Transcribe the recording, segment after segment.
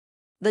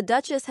The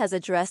Duchess has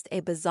addressed a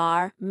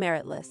bizarre,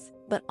 meritless,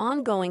 but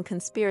ongoing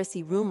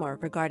conspiracy rumor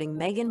regarding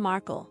Meghan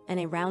Markle in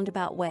a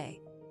roundabout way.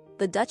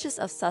 The Duchess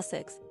of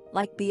Sussex,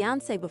 like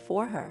Beyoncé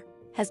before her,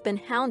 has been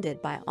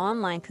hounded by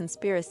online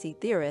conspiracy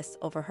theorists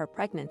over her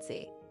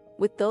pregnancy,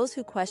 with those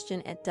who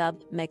question it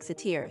dubbed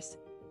Megxiteers.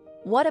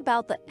 What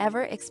about the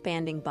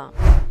ever-expanding bump?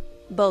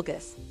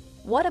 Bogus.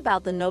 What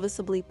about the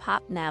noticeably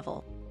popped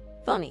navel?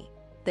 Phony.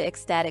 The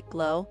ecstatic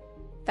glow?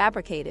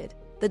 Fabricated.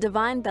 The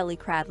divine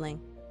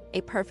belly-cradling? A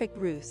perfect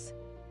ruse.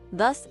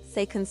 Thus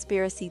say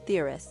conspiracy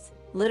theorists,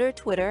 litter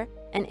Twitter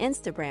and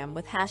Instagram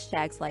with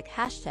hashtags like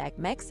hashtag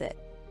Megxit,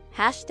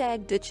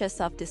 hashtag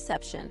Duchess of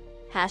Deception,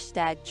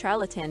 hashtag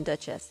Charlatan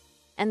Duchess,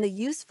 and the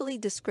usefully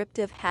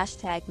descriptive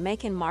hashtag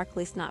Meghan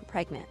Markle's not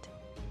pregnant.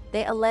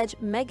 They allege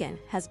Meghan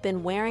has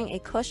been wearing a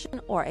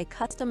cushion or a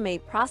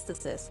custom-made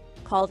prosthesis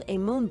called a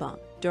moon bump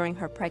during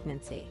her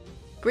pregnancy.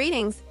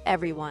 Greetings,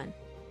 everyone.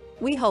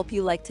 We hope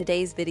you liked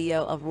today's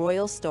video of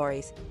royal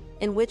stories,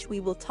 in which we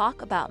will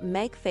talk about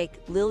Meg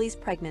fake Lili's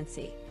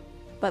pregnancy.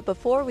 But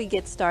before we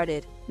get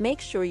started,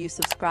 make sure you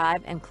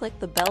subscribe and click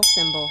the bell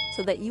symbol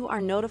so that you are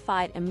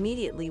notified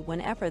immediately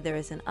whenever there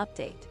is an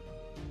update.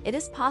 It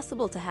is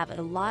possible to have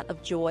a lot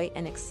of joy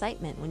and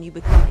excitement when you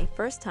become a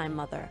first-time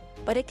mother,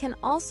 but it can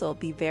also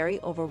be very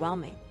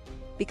overwhelming.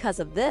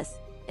 Because of this,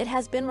 it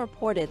has been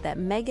reported that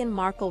Meghan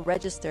Markle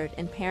registered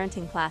in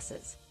parenting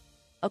classes.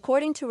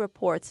 According to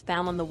reports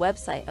found on the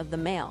website of the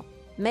Mail,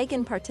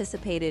 Meghan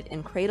participated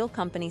in Cradle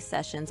Company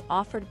sessions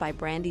offered by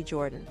Brandi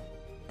Jordan.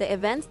 The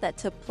events that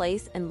took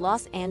place in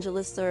Los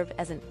Angeles served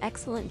as an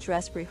excellent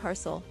dress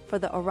rehearsal for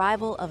the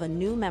arrival of a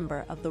new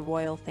member of the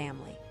royal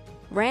family.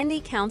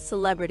 Brandi counts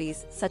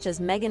celebrities such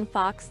as Megan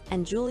Fox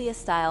and Julia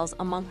Stiles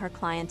among her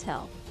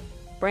clientele.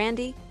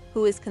 Brandi,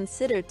 who is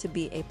considered to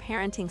be a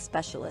parenting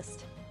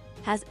specialist,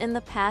 has in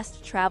the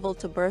past traveled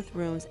to birth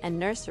rooms and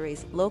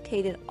nurseries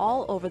located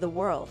all over the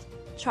world,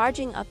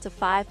 charging up to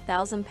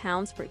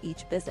 £5,000 for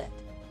each visit.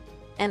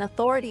 An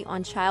authority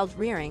on child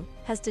rearing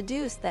has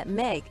deduced that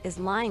Meg is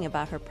lying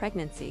about her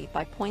pregnancy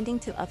by pointing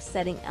to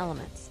upsetting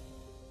elements.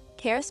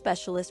 Care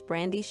specialist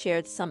Brandi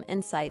shared some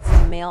insights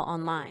to Mail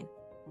Online,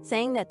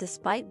 saying that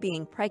despite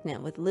being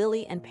pregnant with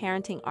Lili and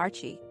parenting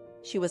Archie,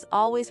 she was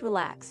always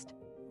relaxed.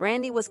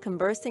 Brandi was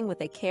conversing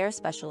with a care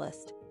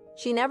specialist.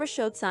 She never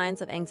showed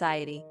signs of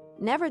anxiety,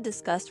 never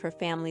discussed her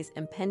family's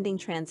impending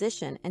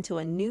transition into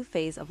a new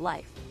phase of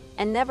life,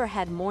 and never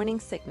had morning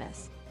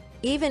sickness.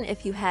 Even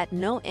if you had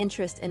no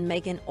interest in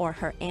Meghan or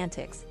her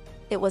antics,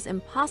 it was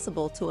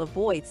impossible to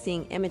avoid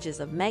seeing images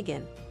of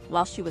Meghan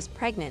while she was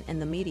pregnant in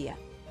the media.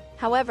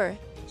 However,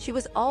 she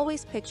was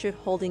always pictured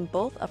holding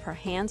both of her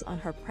hands on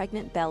her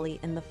pregnant belly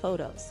in the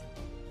photos.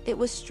 It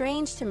was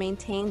strange to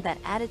maintain that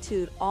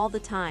attitude all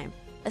the time,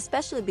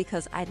 especially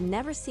because I'd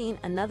never seen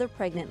another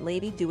pregnant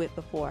lady do it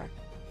before.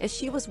 If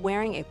she was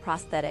wearing a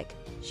prosthetic,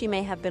 she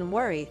may have been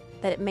worried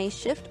that it may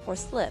shift or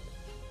slip,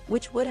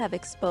 which would have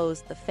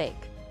exposed the fake.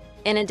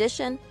 In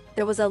addition,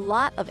 there was a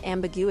lot of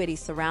ambiguity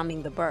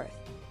surrounding the birth,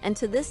 and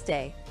to this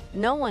day,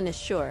 no one is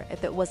sure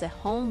if it was a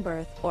home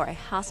birth or a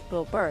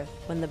hospital birth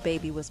when the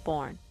baby was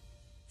born.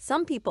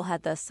 Some people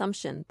had the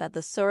assumption that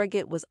the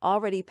surrogate was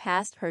already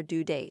past her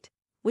due date,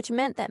 which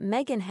meant that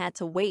Meghan had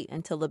to wait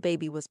until the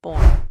baby was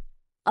born.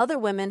 Other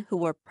women who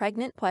were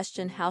pregnant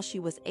questioned how she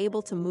was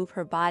able to move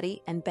her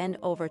body and bend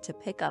over to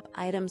pick up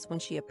items when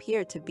she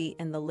appeared to be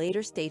in the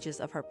later stages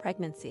of her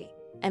pregnancy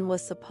and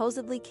was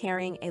supposedly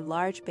carrying a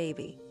large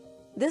baby.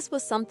 This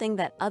was something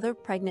that other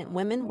pregnant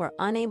women were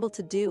unable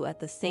to do at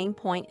the same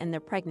point in their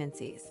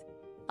pregnancies.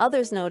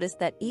 Others noticed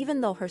that even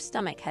though her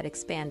stomach had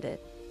expanded,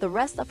 the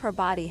rest of her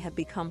body had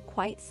become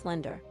quite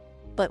slender.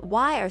 But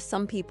why are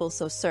some people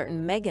so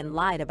certain Meghan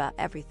lied about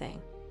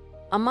everything?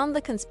 Among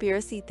the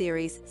conspiracy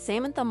theories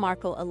Samantha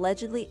Markle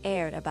allegedly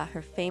aired about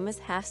her famous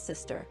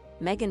half-sister,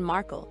 Meghan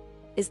Markle,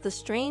 is the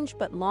strange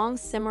but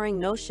long-simmering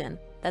notion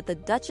that the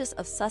Duchess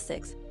of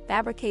Sussex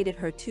fabricated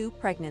her two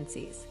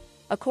pregnancies.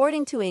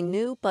 According to a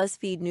new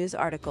BuzzFeed News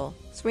article,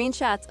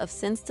 screenshots of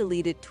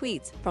since-deleted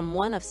tweets from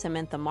one of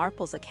Samantha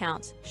Markle's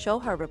accounts show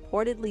her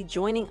reportedly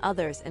joining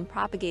others in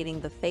propagating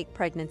the fake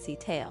pregnancy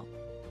tale.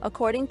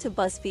 According to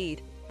BuzzFeed,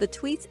 the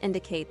tweets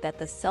indicate that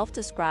the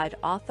self-described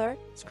author,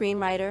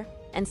 screenwriter,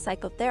 and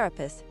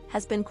psychotherapist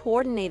has been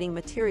coordinating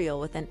material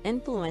with an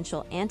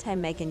influential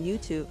anti-Meghan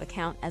YouTube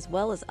account as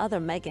well as other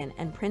Meghan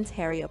and Prince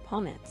Harry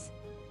opponents.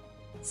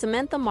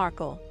 Samantha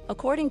Markle,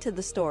 according to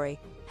the story,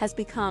 has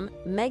become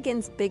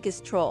Meghan's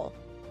biggest troll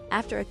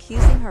after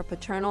accusing her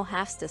paternal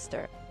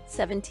half-sister,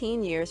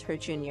 17 years her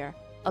junior,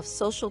 of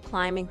social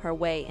climbing her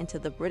way into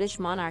the British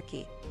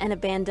monarchy and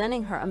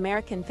abandoning her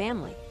American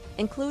family,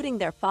 including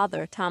their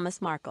father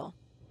Thomas Markle.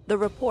 The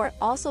report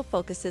also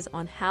focuses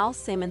on how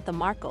Samantha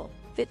Markle,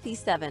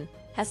 57,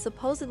 has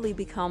supposedly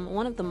become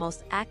one of the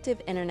most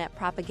active internet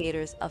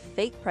propagators of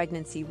fake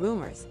pregnancy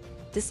rumors,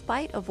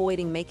 despite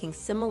avoiding making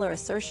similar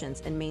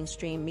assertions in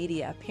mainstream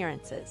media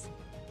appearances.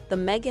 The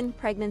Meghan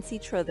pregnancy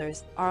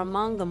truthers are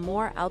among the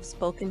more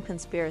outspoken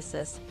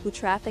conspiracists who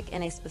traffic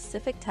in a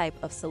specific type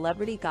of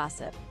celebrity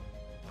gossip,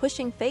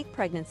 pushing fake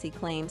pregnancy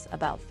claims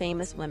about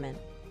famous women.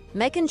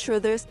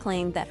 Megxiteers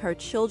claimed that her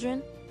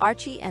children,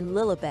 Archie and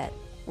Lilibet,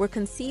 were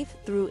conceived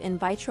through in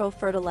vitro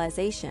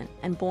fertilization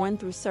and born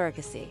through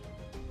surrogacy.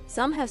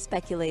 Some have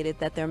speculated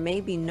that there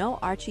may be no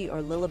Archie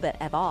or Lilibet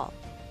at all,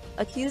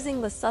 accusing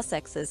the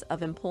Sussexes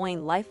of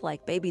employing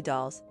lifelike baby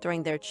dolls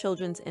during their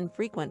children's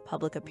infrequent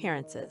public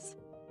appearances.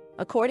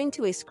 According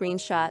to a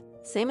screenshot,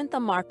 Samantha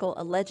Markle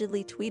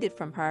allegedly tweeted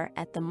from her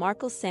at the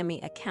Markle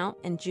Sammy account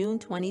in June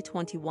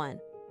 2021.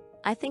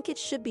 "I think it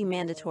should be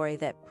mandatory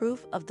that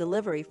proof of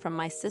delivery from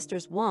my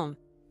sister's womb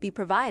be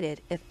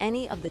provided if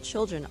any of the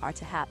children are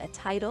to have a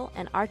title,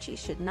 and Archie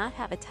should not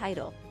have a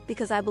title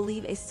because I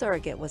believe a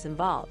surrogate was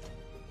involved."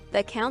 The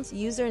account's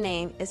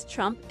username is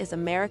Trump is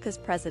America's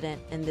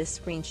president in this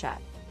screenshot.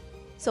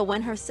 So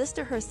when her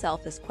sister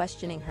herself is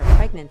questioning her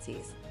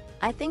pregnancies,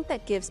 I think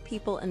that gives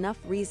people enough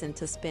reason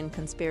to spin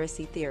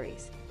conspiracy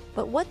theories.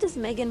 But what does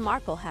Meghan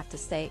Markle have to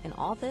say in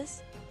all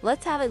this?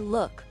 Let's have a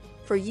look.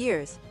 For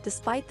years,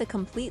 despite the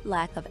complete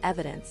lack of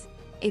evidence,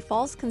 a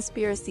false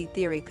conspiracy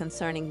theory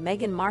concerning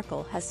Meghan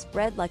Markle has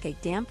spread like a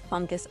damp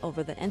fungus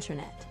over the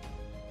internet.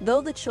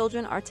 Though the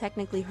children are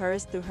technically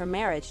hers through her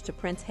marriage to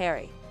Prince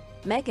Harry,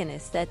 Meghan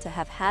is said to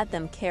have had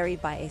them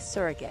carried by a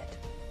surrogate.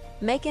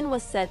 Meghan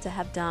was said to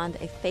have donned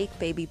a fake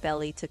baby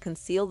belly to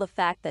conceal the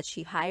fact that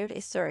she hired a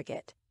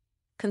surrogate.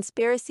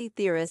 Conspiracy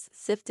theorists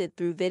sifted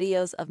through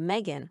videos of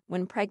Meghan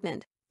when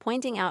pregnant,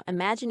 pointing out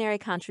imaginary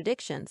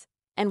contradictions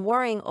and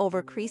worrying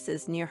over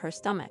creases near her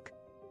stomach.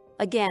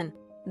 Again,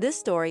 this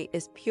story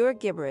is pure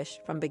gibberish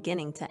from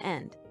beginning to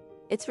end.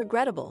 It's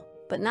regrettable,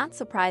 but not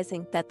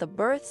surprising that the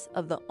births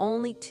of the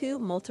only two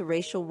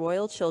multiracial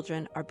royal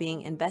children are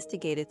being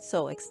investigated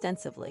so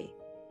extensively.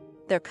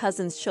 Their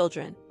cousins'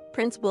 children,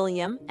 Prince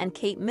William and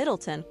Kate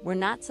Middleton,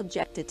 were not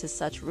subjected to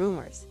such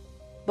rumors.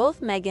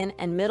 Both Meghan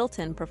and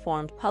Middleton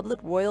performed public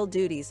royal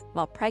duties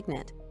while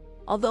pregnant,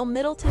 although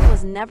Middleton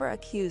was never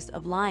accused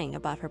of lying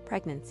about her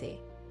pregnancy.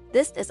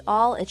 This is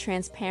all a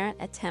transparent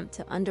attempt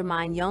to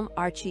undermine young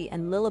Archie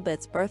and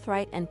Lilibet's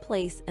birthright and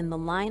place in the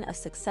line of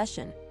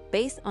succession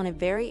based on a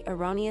very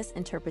erroneous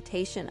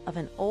interpretation of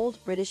an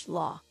old British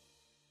law.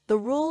 The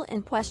rule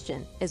in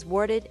question is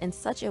worded in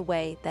such a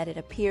way that it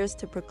appears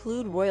to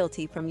preclude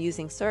royalty from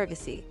using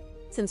surrogacy,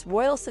 since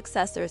royal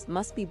successors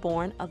must be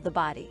born of the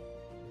body.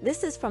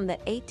 This is from the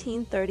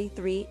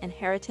 1833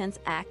 Inheritance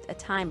Act, a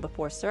time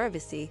before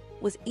surrogacy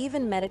was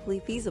even medically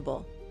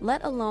feasible,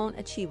 let alone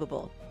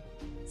achievable.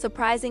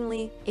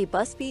 Surprisingly, a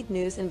BuzzFeed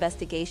News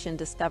investigation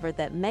discovered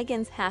that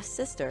Meghan's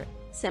half-sister,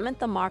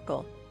 Samantha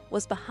Markle,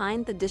 was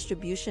behind the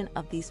distribution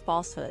of these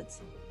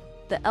falsehoods.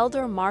 The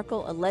elder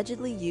Markle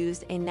allegedly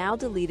used a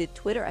now-deleted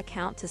Twitter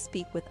account to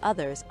speak with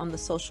others on the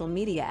social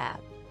media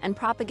app and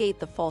propagate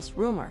the false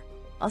rumor,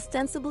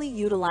 ostensibly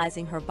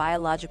utilizing her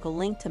biological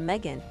link to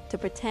Meghan to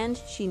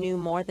pretend she knew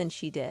more than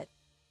she did.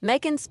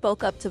 Meghan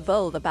spoke up to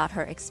Vogue about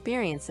her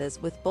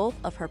experiences with both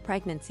of her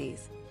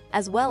pregnancies,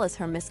 as well as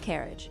her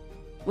miscarriage.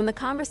 When the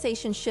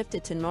conversation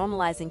shifted to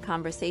normalizing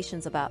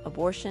conversations about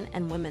abortion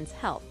and women's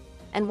health,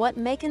 and what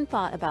Meghan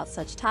thought about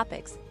such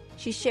topics,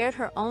 she shared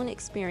her own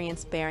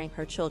experience bearing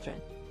her children.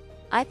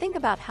 "I think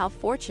about how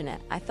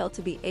fortunate I felt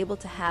to be able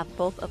to have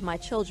both of my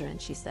children,"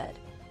 she said.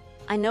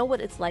 "I know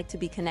what it's like to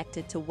be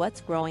connected to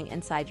what's growing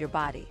inside your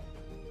body.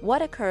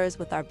 What occurs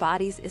with our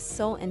bodies is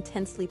so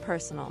intensely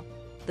personal,"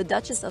 the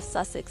Duchess of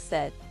Sussex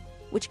said,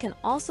 "which can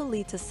also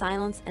lead to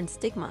silence and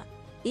stigma,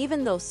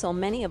 even though so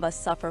many of us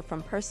suffer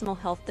from personal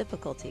health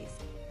difficulties."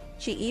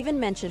 She even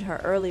mentioned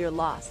her earlier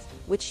loss,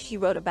 which she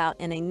wrote about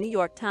in a New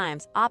York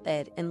Times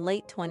op-ed in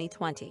late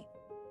 2020.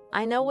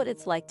 "I know what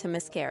it's like to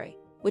miscarry,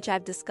 which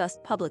I've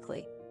discussed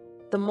publicly.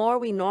 The more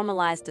we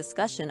normalize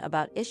discussion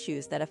about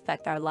issues that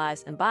affect our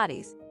lives and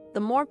bodies,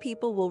 the more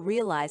people will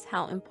realize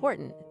how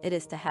important it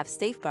is to have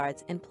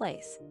safeguards in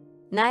place."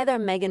 Neither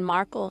Meghan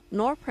Markle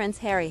nor Prince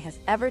Harry has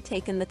ever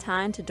taken the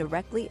time to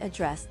directly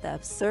address the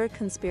absurd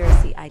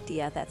conspiracy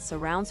idea that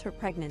surrounds her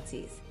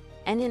pregnancies,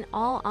 and in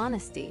all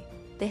honesty,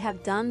 they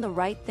have done the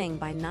right thing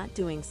by not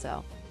doing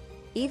so.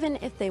 Even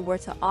if they were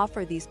to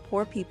offer these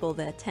poor people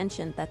the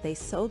attention that they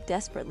so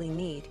desperately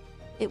need,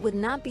 it would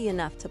not be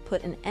enough to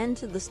put an end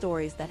to the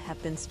stories that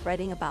have been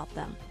spreading about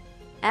them.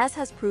 As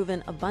has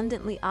proven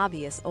abundantly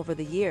obvious over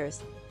the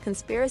years,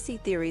 conspiracy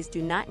theories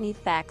do not need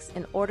facts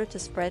in order to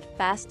spread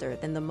faster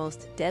than the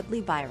most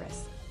deadly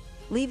virus.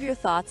 Leave your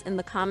thoughts in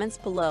the comments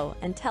below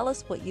and tell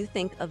us what you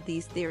think of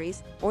these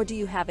theories, or do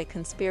you have a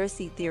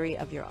conspiracy theory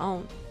of your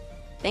own?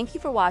 Thank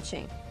you for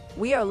watching.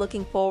 We are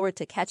looking forward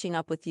to catching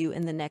up with you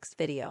in the next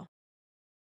video.